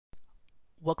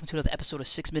Welcome to another episode of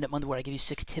 6 Minute Monday, where I give you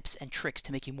 6 tips and tricks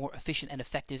to make you more efficient and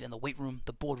effective in the weight room,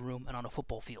 the boardroom, and on a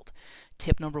football field.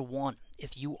 Tip number 1,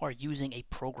 if you are using a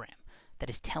program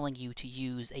that is telling you to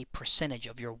use a percentage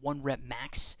of your 1 rep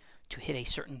max to hit a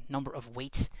certain number of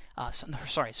weights, a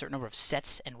certain number of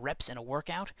sets and reps in a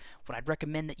workout, what I'd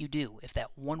recommend that you do, if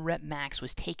that 1 rep max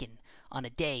was taken on a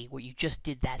day where you just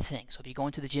did that thing, so if you go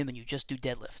into the gym and you just do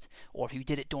deadlift, or if you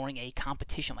did it during a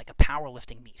competition like a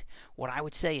powerlifting meet, what I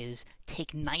would say is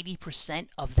take 90%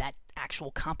 of that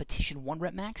actual competition 1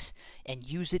 rep max and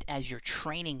use it as your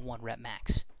training 1 rep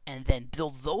max, and then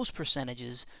build those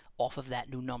percentages off of that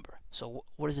new number. So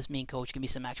what does this mean, coach? Give me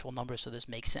some actual numbers so this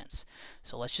makes sense.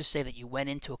 So let's just say that you went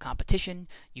into a competition,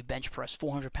 you bench press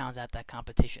 400 pounds at that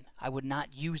competition. I would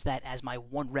not use that as my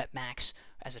 1 rep max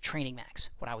as a training max.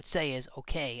 What I would say is,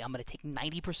 okay, I'm going to take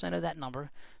 90% of that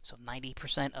number, so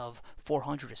 90% of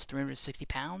 400 is 360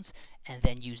 pounds, and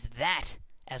then use that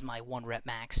as my 1 rep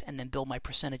max, and then build my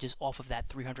percentages off of that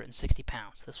 360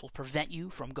 pounds. This will prevent you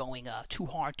from going too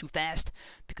hard, too fast,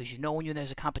 because you know when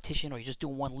there's a competition or you're just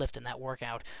doing one lift in that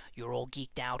workout, you're all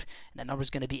geeked out, and that number's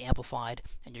going to be amplified,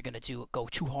 and you're going to go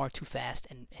too hard, too fast,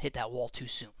 and hit that wall too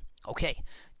soon. Okay,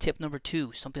 tip number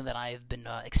 2, something that I've been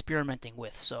experimenting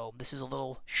with. So this is a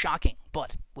little shocking,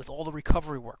 but with all the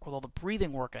recovery work, with all the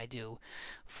breathing work I do,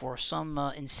 for some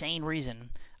insane reason,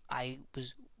 I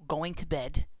was going to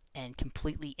bed and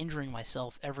completely injuring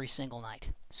myself every single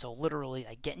night. So literally,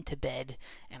 I get into bed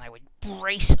and I would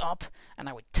brace up and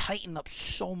I would tighten up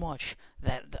so much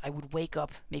that I would wake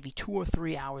up maybe 2 or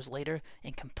 3 hours later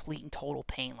in complete and total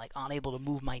pain, like unable to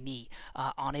move my knee,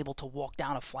 unable to walk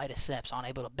down a flight of steps,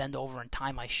 unable to bend over and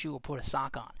tie my shoe or put a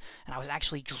sock on. And I was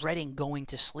actually dreading going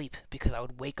to sleep because I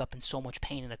would wake up in so much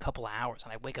pain in a couple of hours.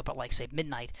 And I'd wake up at like, say,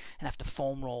 midnight and have to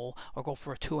foam roll or go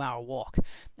for a 2-hour walk.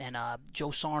 And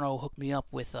Joe Sarno hooked me up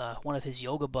with one of his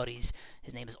yoga buddies.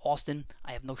 His name is Austin.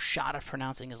 I have no shot of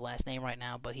pronouncing his last name right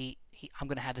now, but I'm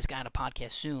going to have this guy on a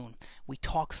podcast soon. We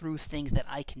talk through things that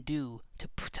I can do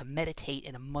to meditate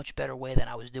in a much better way than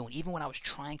I was doing. Even when I was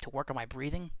trying to work on my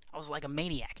breathing, I was like a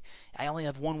maniac. I only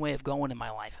have one way of going in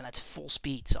my life, and that's full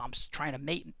speed. So I'm trying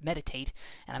to meditate,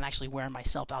 and I'm actually wearing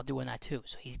myself out doing that too.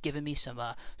 So he's given me some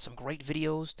great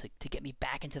videos to get me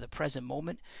back into the present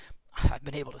moment. I've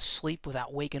been able to sleep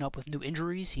without waking up with new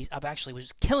injuries. I've actually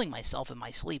was killing myself in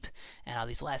my sleep, and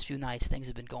these last few nights things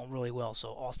have been going really well.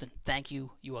 So Austin, thank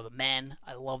you. You are the man.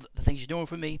 I love the things you're doing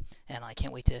for me, and I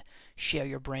can't wait to share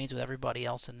your brains with everybody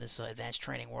else in this advanced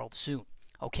training world soon.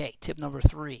 Okay, tip number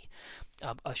 3,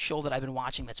 a show that I've been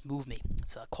watching that's moved me.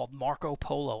 It's called Marco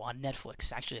Polo on Netflix.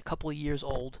 It's actually a couple of years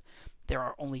old. There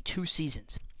are only 2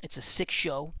 seasons. It's a 6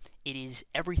 show. It is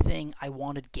everything I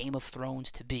wanted Game of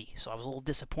Thrones to be. So I was a little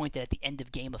disappointed at the end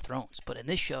of Game of Thrones. But in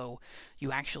this show,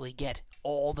 you actually get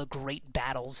all the great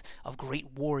battles of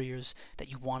great warriors that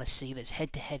you want to see. There's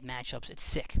head-to-head matchups. It's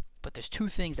sick. But there's 2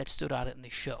 things that stood out in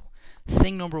this show.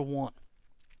 Thing number 1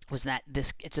 was that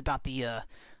it's about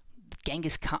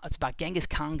it's about Genghis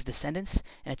Khan's descendants,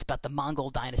 and it's about the Mongol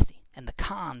dynasty. And the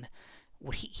Khan,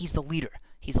 he's the leader.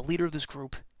 He's the leader of this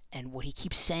group. And what he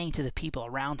keeps saying to the people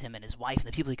around him and his wife and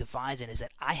the people he confides in is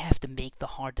that I have to make the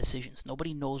hard decisions.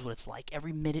 Nobody knows what it's like.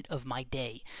 Every minute of my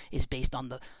day is based on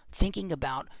the thinking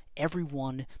about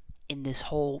everyone in this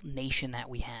whole nation that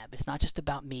we have. It's not just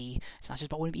about me. It's not just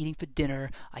about what I'm eating for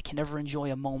dinner. I can never enjoy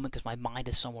a moment because my mind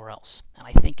is somewhere else. And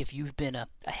I think if you've been a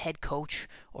head coach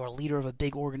or a leader of a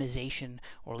big organization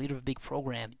or a leader of a big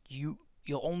program, you'll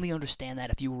only understand that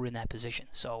if you were in that position.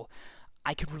 So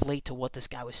I could relate to what this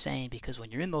guy was saying, because when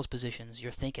you're in those positions,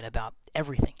 you're thinking about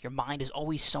everything. Your mind is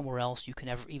always somewhere else. You can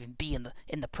never even be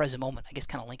in the present moment. I guess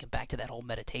kind of linking back to that whole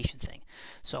meditation thing.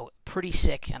 So pretty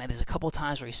sick. And there's a couple of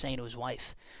times where he's saying to his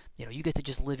wife, you get to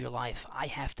just live your life. I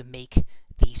have to make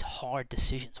these hard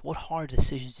decisions. What hard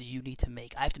decisions do you need to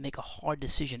make? I have to make a hard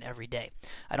decision every day.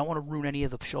 I don't want to ruin any of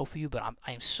the show for you, but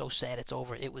I am so sad it's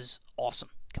over. It was awesome.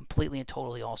 Completely and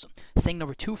totally awesome. Thing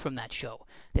number 2 from that show,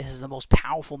 this is the most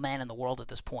powerful man in the world at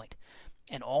this point.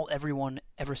 And all everyone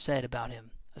ever said about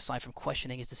him, aside from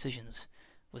questioning his decisions,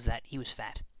 was that he was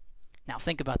fat. Now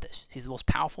think about this. He's the most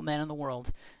powerful man in the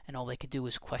world, and all they could do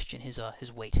is question his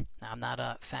weight. Now I'm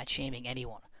not fat shaming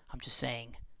anyone. I'm just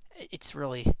saying it's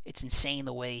insane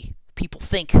the way people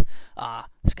think.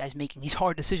 This guy's making these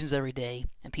hard decisions every day,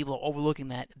 and people are overlooking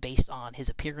that based on his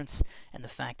appearance and the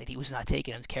fact that he was not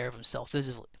taking care of himself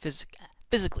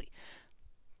physically.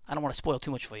 I don't want to spoil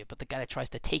too much for you, but the guy that tries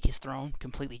to take his throne,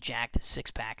 completely jacked,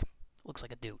 6-pack, looks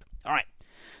like a dude. All right,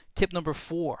 tip number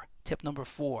 4.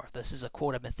 This is a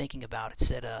quote I've been thinking about. It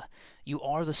said, you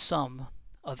are the sum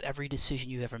of every decision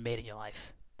you ever made in your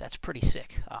life. That's pretty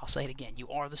sick. I'll say it again. You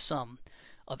are the sum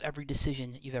of every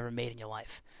decision you've ever made in your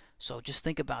life. So just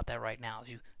think about that right now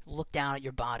as you look down at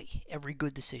your body. Every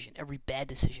good decision, every bad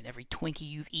decision, every Twinkie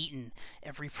you've eaten,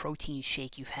 every protein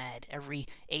shake you've had, every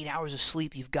 8 hours of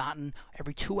sleep you've gotten,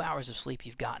 every 2 hours of sleep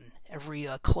you've gotten, every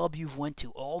club you've went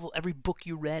to, every book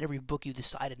you read, every book you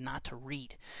decided not to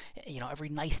read, every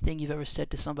nice thing you've ever said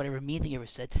to somebody, every mean thing you ever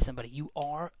said to somebody. You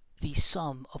are the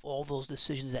sum of all those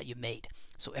decisions that you made.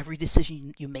 So every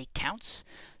decision you make counts.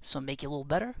 Some make you a little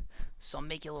better, some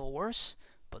make you a little worse.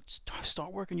 But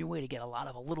start working your way to get a lot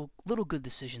of little good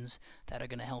decisions that are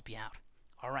going to help you out.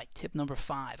 All right, tip number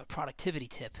 5, a productivity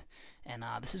tip. And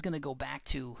this is going to go back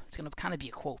to, it's going to kind of be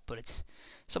a quote, but it's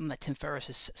something that Tim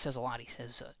Ferriss says a lot. He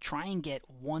says, try and get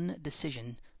one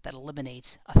decision that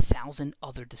eliminates 1,000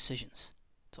 other decisions.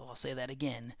 So I'll say that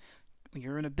again. When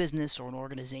you're in a business or an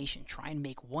organization, try and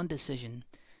make one decision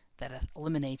that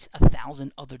eliminates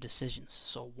 1,000 other decisions.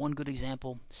 So one good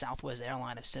example, Southwest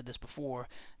Airlines, I've said this before,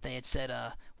 they had said,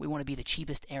 we want to be the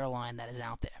cheapest airline that is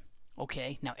out there.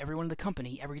 Okay, now everyone in the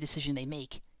company, every decision they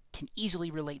make can easily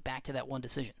relate back to that one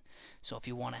decision. So if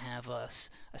you want to have a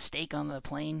steak on the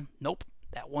plane, nope,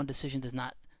 that one decision does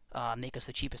not make us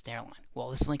the cheapest airline. Well,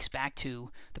 this links back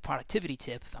to the productivity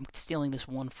tip. I'm stealing this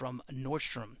one from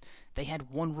Nordstrom. They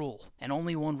had one rule, and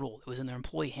only one rule. It was in their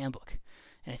employee handbook.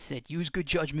 And it said, use good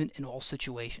judgment in all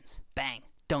situations. Bang.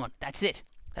 Done. That's it.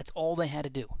 That's all they had to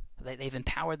do. They've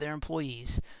empowered their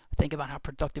employees. Think about how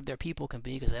productive their people can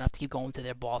be, because they don't have to keep going to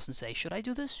their boss and say, should I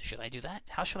do this? Should I do that?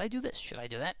 How should I do this? Should I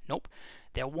do that? Nope.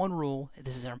 Their one rule,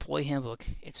 this is their employee handbook.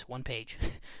 It's one page.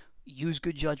 Use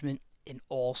good judgment in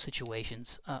all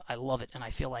situations. I love it. And I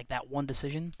feel like that one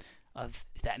decision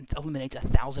that eliminates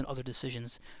 1,000 other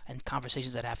decisions and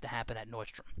conversations that have to happen at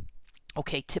Nordstrom.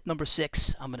 Okay, tip number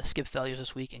 6, I'm going to skip failures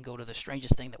this week and go to the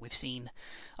strangest thing that we've seen.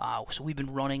 So we've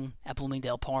been running at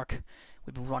Bloomingdale Park.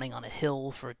 We've been running on a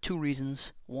hill for 2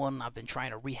 reasons. One, I've been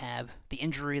trying to rehab the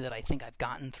injury that I think I've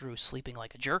gotten through sleeping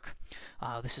like a jerk.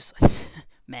 This is,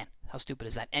 man, how stupid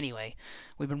is that? Anyway,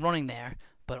 we've been running there,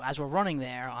 but as we're running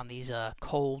there on these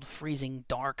cold, freezing,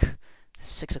 dark,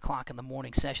 6 o'clock in the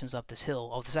morning sessions up this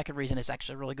hill. The second reason is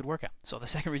actually a really good workout. So the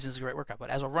second reason is a great workout. But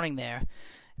as we're running there,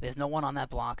 there's no one on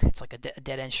that block. It's like a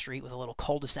dead-end street with a little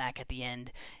cul-de-sac at the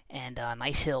end and a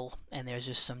nice hill, and there's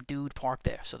just some dude parked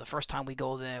there. So the first time we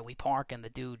go there, we park, and the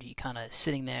dude, he kind of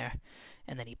sitting there,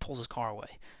 and then he pulls his car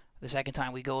away. The second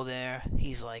time we go there,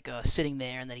 he's like sitting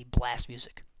there, and then he blasts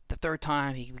music. The third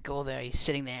time we go there, he's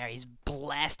sitting there, he's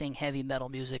blasting heavy metal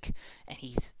music, and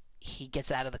he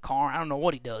gets out of the car. I don't know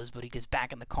what he does, but he gets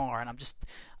back in the car, and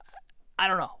I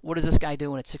don't know. What is this guy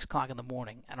doing at 6 o'clock in the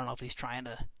morning? I don't know if he's trying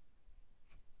to,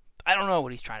 I don't know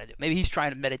what he's trying to do. Maybe he's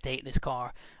trying to meditate in his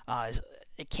car.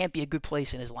 It can't be a good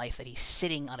place in his life that he's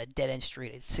sitting on a dead-end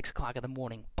street at 6 o'clock in the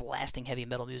morning blasting heavy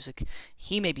metal music.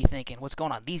 He may be thinking, what's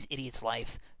going on? These idiots'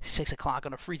 life, 6 o'clock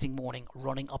on a freezing morning,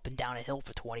 running up and down a hill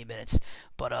for 20 minutes.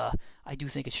 But I do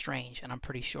think it's strange, and I'm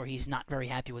pretty sure he's not very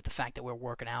happy with the fact that we're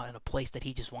working out in a place that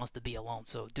he just wants to be alone.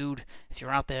 So, dude, if you're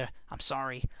out there, I'm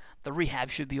sorry. The rehab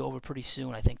should be over pretty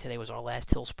soon. I think today was our last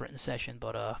hill sprinting session,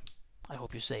 but I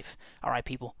hope you're safe. All right,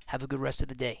 people, have a good rest of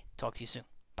the day. Talk to you soon.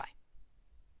 Bye.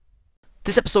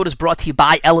 This episode is brought to you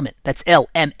by Element. That's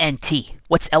L-M-N-T.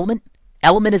 What's Element?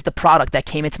 Element is the product that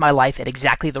came into my life at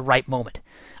exactly the right moment.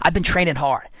 I've been training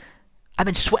hard. I've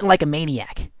been sweating like a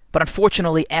maniac. But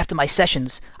unfortunately, after my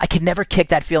sessions, I could never kick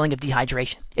that feeling of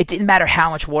dehydration. It didn't matter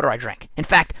how much water I drank. In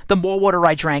fact, the more water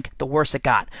I drank, the worse it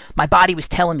got. My body was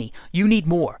telling me, you need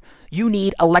more. You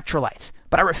need electrolytes.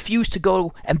 But I refused to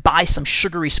go and buy some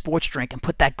sugary sports drink and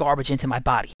put that garbage into my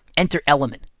body. Enter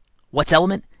Element. What's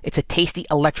Element? It's a tasty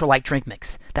electrolyte drink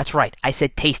mix. That's right, I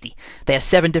said tasty. They have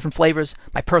 7 different flavors.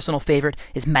 My personal favorite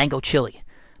is mango chili.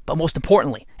 But most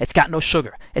importantly, it's got no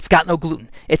sugar. It's got no gluten.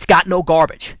 It's got no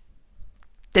garbage.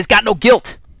 There's got no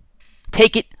guilt.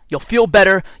 Take it. You'll feel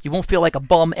better. You won't feel like a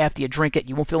bum after you drink it.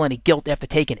 You won't feel any guilt after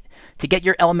taking it. To get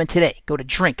your Element today, go to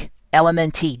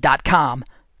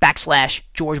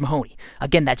drinklmnt.com/George Mahoney.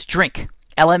 Again, that's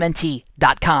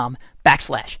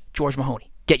drinklmnt.com/George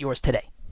Mahoney. Get yours today.